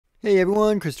Hey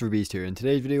everyone, Cristiferbeast here. In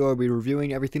today's video, I'll be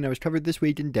reviewing everything that was covered this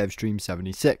week in DevStream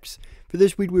 76. For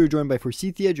this week, we were joined by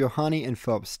Forsythia, Johanny, and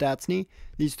Flip Stastny.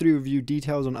 These three reviewed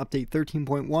details on Update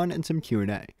 13.1 and some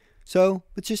Q&A. So,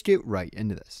 let's just get right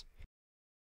into this.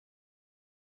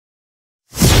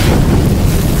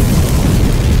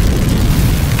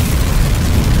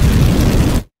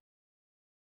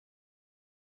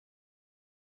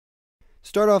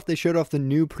 Start off, they showed off the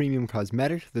new premium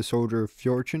cosmetic, the Soldier of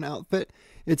Fortune outfit.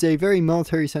 It's a very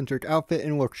military-centric outfit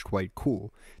and looks quite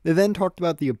cool. They then talked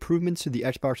about the improvements to the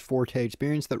Xbox 4K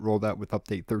experience that rolled out with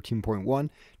Update 13.1,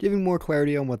 giving more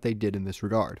clarity on what they did in this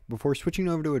regard, before switching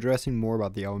over to addressing more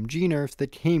about the LMG nerfs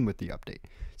that came with the update,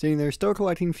 saying they're still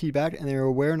collecting feedback and they are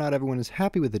aware not everyone is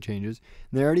happy with the changes,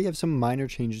 and they already have some minor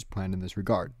changes planned in this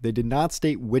regard. They did not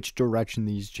state which direction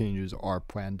these changes are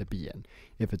planned to be in,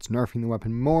 if it's nerfing the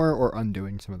weapon more or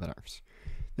undoing some of the nerfs.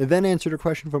 They then answered a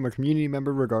question from a community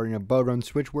member regarding a bug on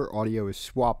Switch where audio is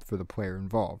swapped for the player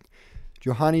involved.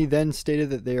 Johanny then stated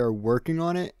that they are working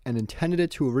on it and intended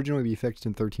it to originally be fixed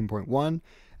in 13.1,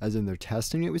 as in their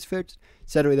testing it was fixed.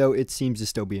 Sadly though, it seems to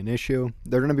still be an issue.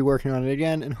 They're going to be working on it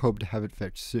again and hope to have it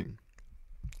fixed soon.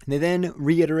 They then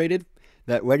reiterated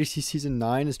that Legacy Season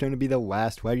 9 is going to be the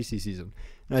last Legacy Season.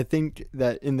 And I think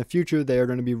that in the future, they are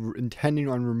going to be intending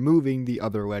on removing the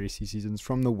other Legacy Seasons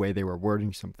from the way they were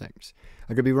wording some things.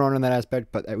 I could be wrong on that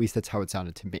aspect, but at least that's how it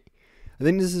sounded to me. I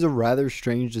think this is a rather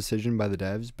strange decision by the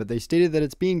devs, but they stated that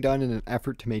it's being done in an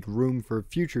effort to make room for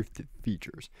future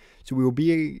features. So we will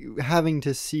be having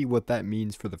to see what that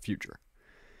means for the future.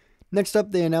 Next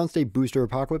up, they announced a booster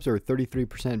apocalypse or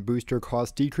 33% booster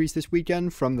cost decrease this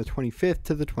weekend from the 25th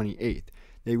to the 28th.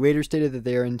 They later stated that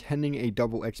they are intending a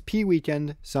double XP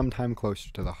weekend sometime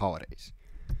closer to the holidays.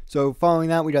 So following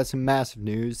that, we got some massive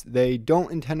news. They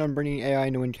don't intend on bringing AI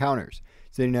into encounters,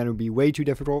 saying that it would be way too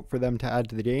difficult for them to add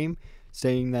to the game,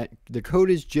 saying that the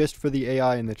code is just for the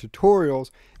AI in the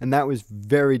tutorials, and that was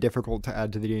very difficult to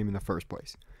add to the game in the first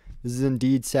place. This is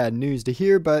indeed sad news to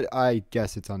hear, but I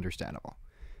guess it's understandable.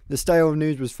 This style of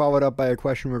news was followed up by a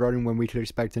question regarding when we could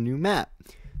expect a new map.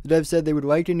 The devs said they would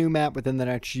like a new map within the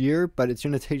next year, but it's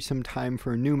going to take some time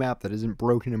for a new map that isn't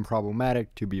broken and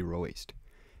problematic to be released.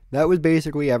 That was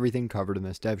basically everything covered in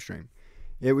this dev stream.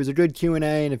 It was a good Q&A,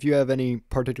 and if you have any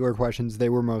particular questions, they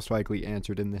were most likely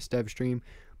answered in this dev stream,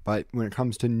 but when it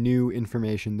comes to new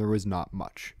information, there was not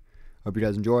much. Hope you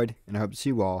guys enjoyed, and I hope to see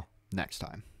you all next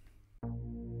time.